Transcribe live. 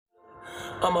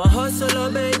I'm a hustler,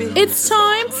 baby. It's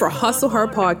time for Hustle.Her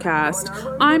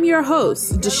podcast. I'm your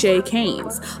host, Deshay.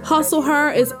 Hustle.Her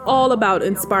is all about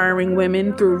inspiring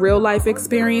women through real life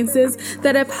experiences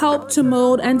that have helped to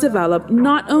mold and develop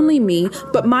not only me,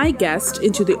 but my guests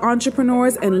into the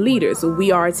entrepreneurs and leaders we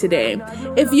are today.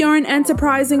 If you're an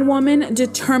enterprising woman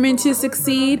determined to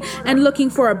succeed and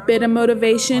looking for a bit of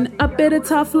motivation, a bit of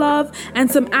tough love, and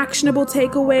some actionable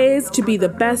takeaways to be the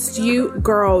best you,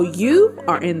 girl, you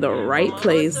are in the right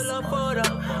place.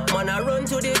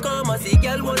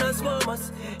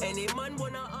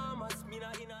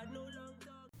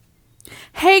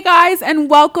 Hey guys, and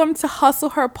welcome to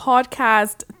Hustle.Her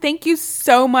podcast. Thank you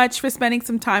so much for spending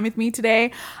some time with me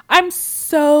today. I'm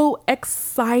so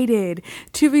excited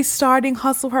to be starting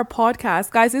Hustle.Her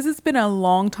podcast. Guys, this has been a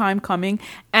long time coming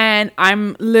and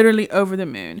I'm literally over the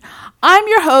moon. I'm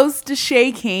your host,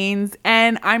 Deshay,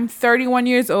 and I'm 31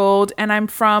 years old and I'm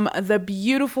from the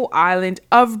beautiful island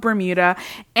of Bermuda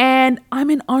and I'm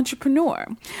an entrepreneur.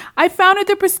 I founded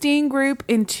the Pristine Group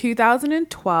in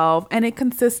 2012 and it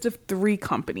consists of 3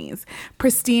 companies.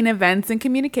 Pristine Events and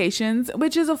Communications,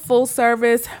 which is a full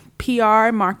service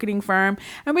PR marketing firm,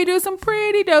 and we do some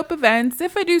pretty dope events,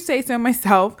 if I do say so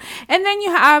myself. And then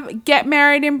you have Get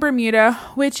Married in Bermuda,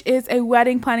 which is a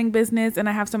wedding planning business, and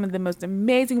I have some of the most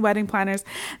amazing wedding planners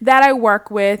that I work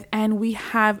with, and we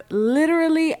have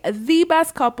literally the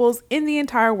best couples in the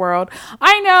entire world.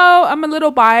 I know I'm a little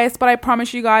biased, but I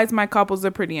promise you guys my couples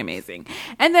are pretty amazing.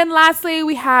 And then lastly,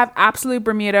 we have Absolute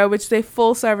Bermuda, which is a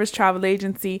full service travel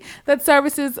agency that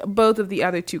services both of the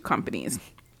other 2 companies.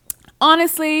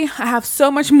 Honestly, I have so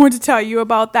much more to tell you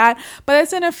about that, but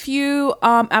it's in a few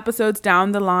episodes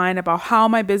down the line about how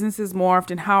my business has morphed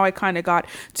and how I kind of got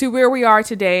to where we are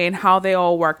today and how they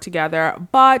all work together.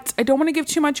 But I don't want to give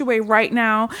too much away right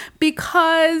now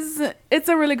because it's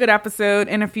a really good episode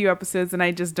in a few episodes and I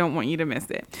just don't want you to miss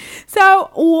it. So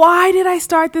why did I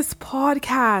start this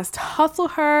podcast?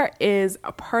 Hustle.Her is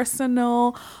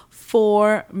personal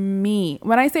for me.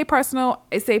 When I say personal,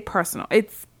 I say personal.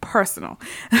 It's personal.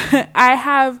 I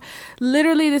have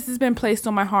literally, this has been placed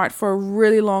on my heart for a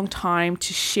really long time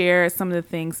to share some of the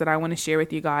things that I want to share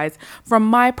with you guys from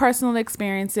my personal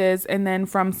experiences and then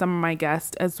from some of my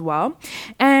guests as well.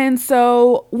 And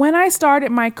so when I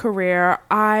started my career,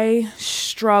 I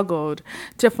struggled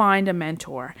to find a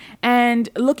mentor. And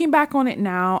looking back on it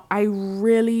now, I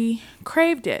really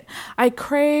craved it. I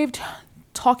craved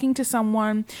talking to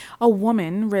someone, a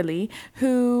woman really,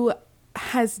 who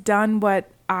has done what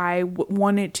I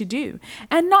wanted to do,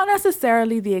 and not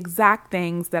necessarily the exact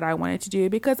things that I wanted to do,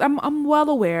 because I'm well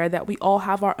aware that we all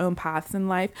have our own paths in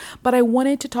life, but I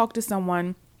wanted to talk to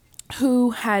someone who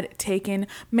had taken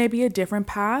maybe a different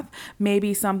path,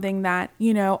 maybe something that,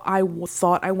 I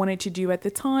thought I wanted to do at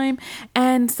the time.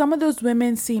 And some of those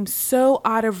women seemed so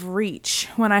out of reach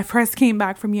when I first came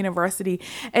back from university,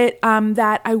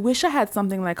 that I wish I had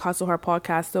something like Hustle.Her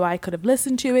podcast so I could have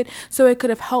listened to it, so it could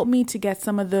have helped me to get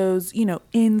some of those,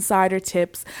 insider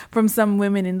tips from some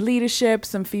women in leadership,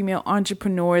 some female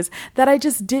entrepreneurs that I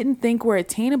just didn't think were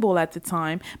attainable at the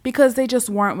time because they just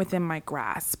weren't within my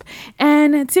grasp.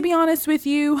 And to be honest with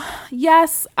you,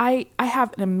 yes, I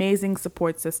have an amazing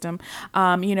support system.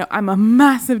 I'm a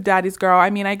massive daddy's girl. I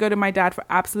mean, I go to my dad for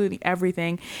absolutely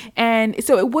everything. And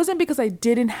so it wasn't because I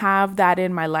didn't have that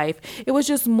in my life. It was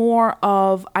just more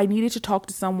of I needed to talk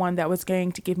to someone that was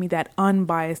going to give me that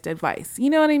unbiased advice.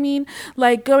 You know what I mean?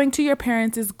 Like going to your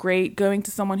parents is great. Going to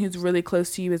someone who's really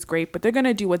close to you is great, but they're going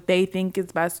to do what they think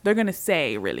is best. They're going to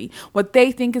say really what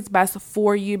they think is best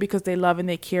for you because they love and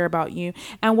they care about you.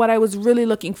 And what I was really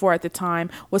looking for at the time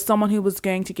was someone who was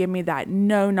going to give me that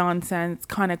no nonsense,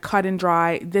 kind of cut and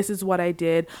dry. This is what I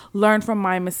did, learn from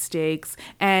my mistakes,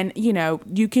 and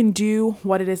you can do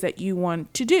what it is that you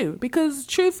want to do. Because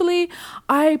truthfully,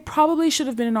 I probably should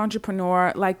have been an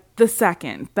entrepreneur like the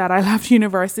second that I left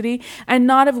university and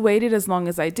not have waited as long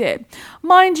as I did.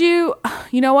 Mind you,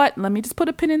 you know what? Let me just put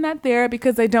a pin in that there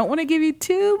because I don't want to give you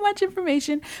too much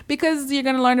information, because you're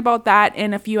going to learn about that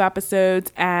in a few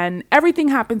episodes, and everything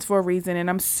happens for a reason, and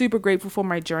I'm super grateful for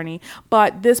my journey.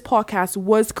 But this podcast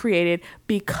was created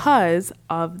because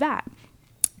of that.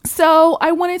 So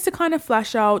I wanted to kind of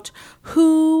flesh out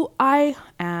who I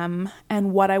am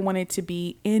and what I wanted to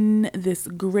be in this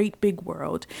great big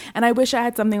world. And I wish I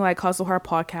had something like Hustle.Her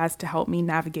podcast to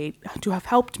have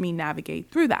helped me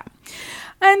navigate through that.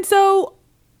 And so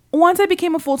once I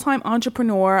became a full-time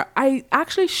entrepreneur, I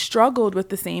actually struggled with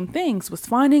the same things, was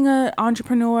finding an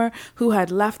entrepreneur who had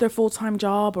left their full-time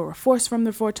job or were forced from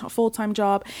their full-time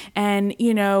job. And,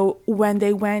 when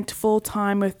they went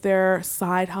full-time with their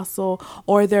side hustle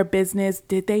or their business,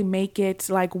 did they make it?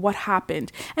 Like, what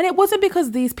happened? And it wasn't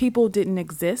because these people didn't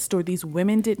exist or these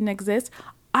women didn't exist.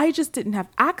 I just didn't have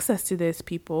access to these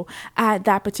people at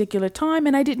that particular time.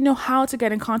 And I didn't know how to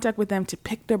get in contact with them to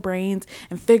pick their brains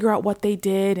and figure out what they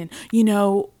did and,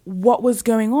 what was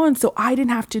going on. So I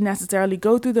didn't have to necessarily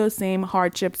go through those same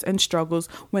hardships and struggles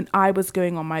when I was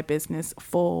going on my business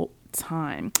full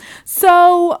time.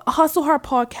 So Hustle.Her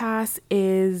podcast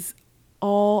is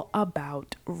all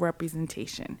about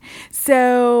representation.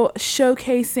 So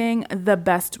showcasing the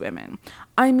best women.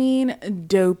 I mean,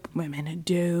 dope women,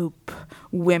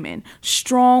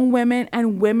 strong women,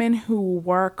 and women who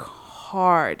work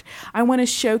hard. I want to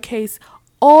showcase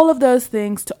all of those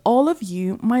things to all of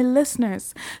you, my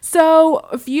listeners. So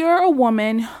if you're a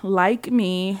woman like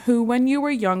me, who when you were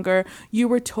younger, you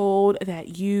were told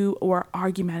that you were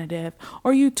argumentative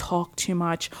or you talk too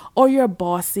much or you're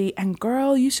bossy and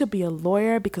girl, you should be a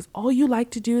lawyer because all you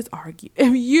like to do is argue.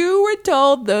 If you were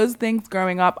told those things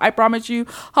growing up, I promise you,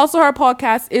 Hustle.Her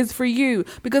podcast is for you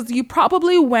because you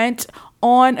probably went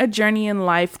on a journey in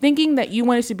life thinking that you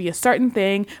wanted to be a certain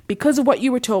thing because of what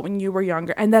you were told when you were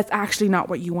younger. And that's actually not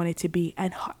what you wanted to be.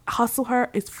 And Hustle.Her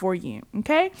is for you.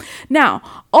 Okay. Now,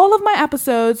 all of my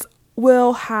episodes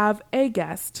will have a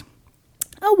guest,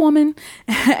 a woman,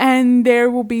 and there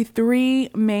will be 3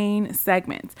 main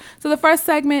segments. So the first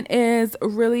segment is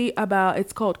really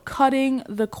it's called Cutting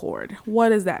the Cord. What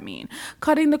does that mean?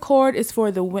 Cutting the cord is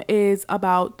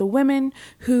about the women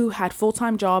who had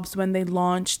full-time jobs when they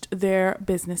launched their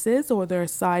businesses or their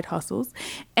side hustles,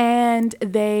 and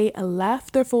they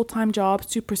left their full-time jobs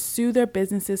to pursue their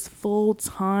businesses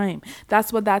full-time.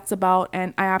 That's what that's about,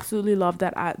 and I absolutely love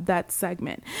that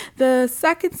segment. The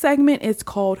second segment is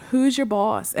called Who's Your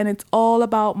Boss? And it's all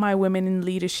about my women in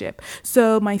leadership.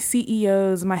 So my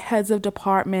CEOs, my heads of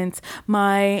departments,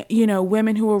 my,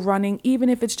 women who are running, even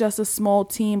if it's just a small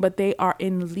team, but they are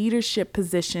in leadership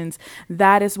positions.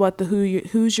 That is what the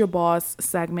Who's Your Boss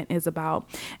segment is about.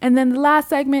 And then the last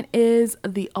segment is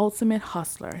the Ultimate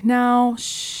Hustler. Now,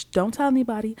 don't tell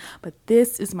anybody, but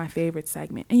this is my favorite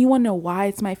segment. And you want to know why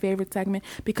it's my favorite segment?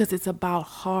 Because it's about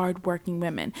hardworking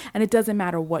women. And it doesn't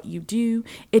matter what you do.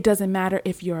 It doesn't matter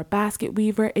if you're a basket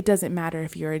weaver. It doesn't matter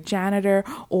if you're a janitor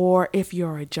or if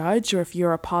you're a judge or if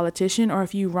you're a politician or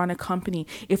if you run a company,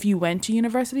 if you went to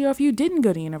university or if you didn't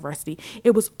go to university.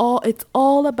 It's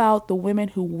all about the women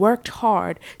who worked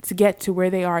hard to get to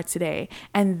where they are today.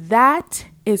 And that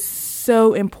is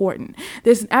so important.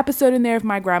 There's an episode in there of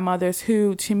my grandmothers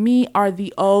who to me are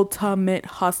the ultimate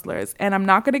hustlers. And I'm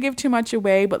not going to give too much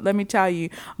away, but let me tell you,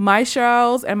 my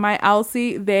Cheryls and my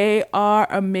Elsie, they are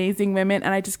amazing women.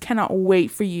 And I just cannot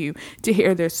wait for you to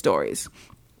hear their stories.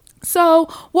 So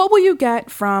what will you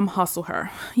get from Hustle.Her?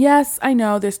 Yes, I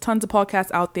know there's tons of podcasts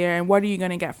out there, and what are you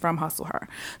going to get from Hustle.Her?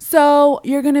 So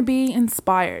you're going to be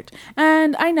inspired.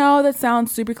 And I know that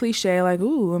sounds super cliche, like,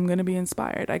 ooh, I'm going to be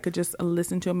inspired. I could just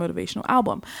listen to a motivational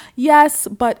album. Yes,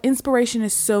 but inspiration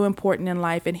is so important in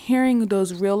life, and hearing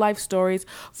those real life stories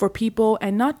for people,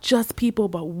 and not just people,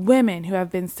 but women who have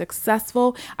been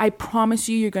successful, I promise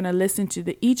you're going to listen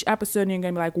to each episode and you're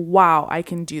going to be like, wow, I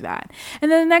can do that. And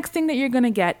then the next thing that you're going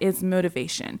to get is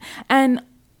motivation. And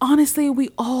honestly, we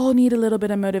all need a little bit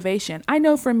of motivation. I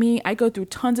know for me, I go through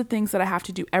tons of things that I have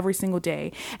to do every single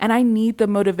day, and I need the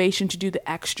motivation to do the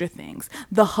extra things,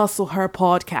 the Hustle.Her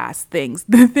podcast things,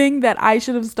 the thing that I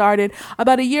should have started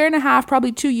about 1.5 years,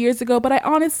 probably 2 years ago, but I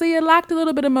honestly lacked a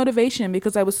little bit of motivation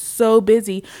because I was so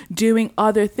busy doing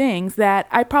other things that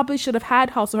I probably should have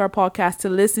had Hustle.Her podcast to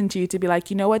listen to be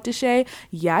like, you know what, Deshay?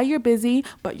 Yeah, you're busy,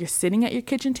 but you're sitting at your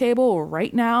kitchen table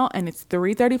right now, and it's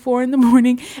 3:34 in the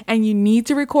morning, and you need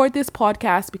to record this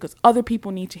podcast because other people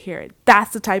need to hear it.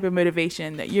 That's the type of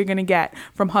motivation that you're going to get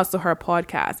from Hustle.Her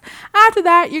podcast. After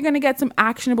that, you're going to get some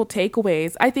actionable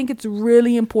takeaways. I think it's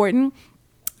really important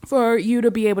for you to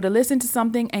be able to listen to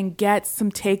something and get some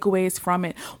takeaways from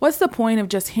it. What's the point of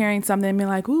just hearing something and being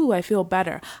like, ooh, I feel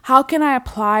better? How can I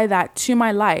apply that to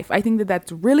my life? I think that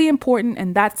that's really important,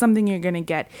 and that's something you're going to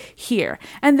get here.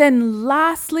 And then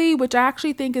lastly, which I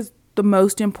actually think is the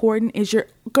most important, is you're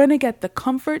going to get the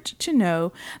comfort to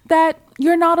know that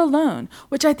you're not alone,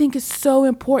 which I think is so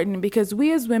important because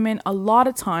we as women, a lot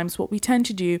of times what we tend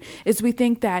to do is we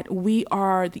think that we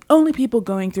are the only people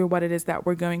going through what it is that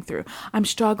we're going through. I'm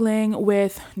struggling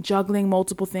with juggling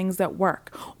multiple things at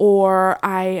work, or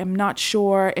I am not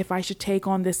sure if I should take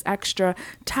on this extra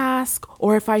task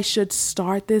or if I should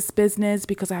start this business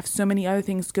because I have so many other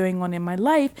things going on in my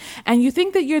life. And you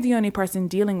think that you're the only person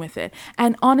dealing with it.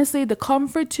 And honestly, the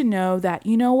comfort to know that,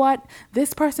 you know what,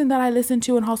 this person that I listened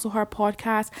to in Hustle.Her podcast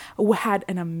had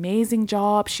an amazing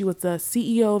job. She was the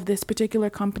CEO of this particular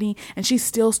company and she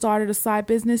still started a side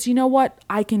business. You know what?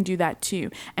 I can do that too.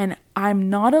 And I'm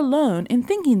not alone in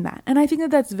thinking that. And I think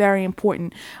that that's very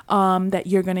important that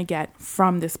you're going to get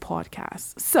from this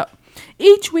podcast. So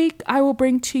each week I will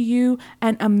bring to you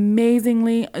an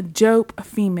amazingly dope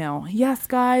female. Yes,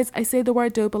 guys, I say the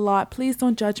word dope a lot. Please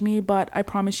don't judge me, but I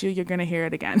promise you're going to hear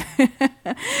it again.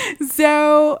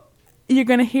 So you're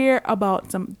going to hear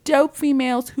about some dope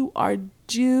females who are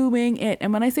doing it.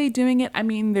 And when I say doing it, I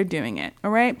mean they're doing it.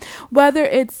 All right. Whether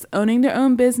it's owning their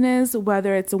own business,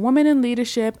 whether it's a woman in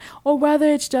leadership, or whether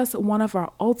it's just one of our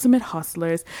ultimate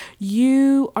hustlers,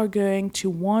 you are going to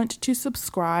want to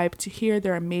subscribe to hear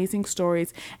their amazing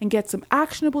stories and get some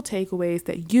actionable takeaways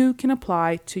that you can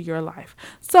apply to your life.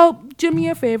 So do me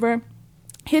a favor.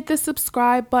 Hit the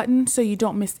subscribe button so you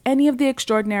don't miss any of the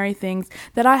extraordinary things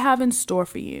that I have in store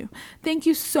for you. Thank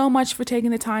you so much for taking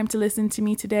the time to listen to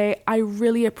me today. I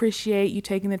really appreciate you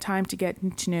taking the time to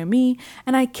get to know me,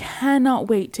 and I cannot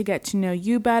wait to get to know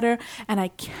you better, and I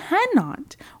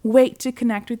cannot wait to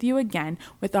connect with you again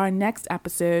with our next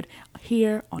episode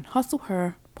here on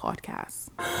Hustle.Her podcast.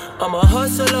 I'm a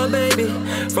hustler, baby,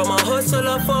 from a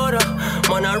hustler father.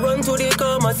 Man, I run to the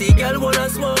corner, see girl wanna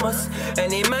swarm us.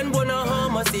 Any man wanna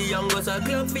harm us, the young girls a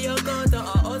clap for your counter.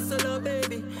 A hustler,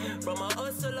 baby, from a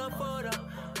hustler father.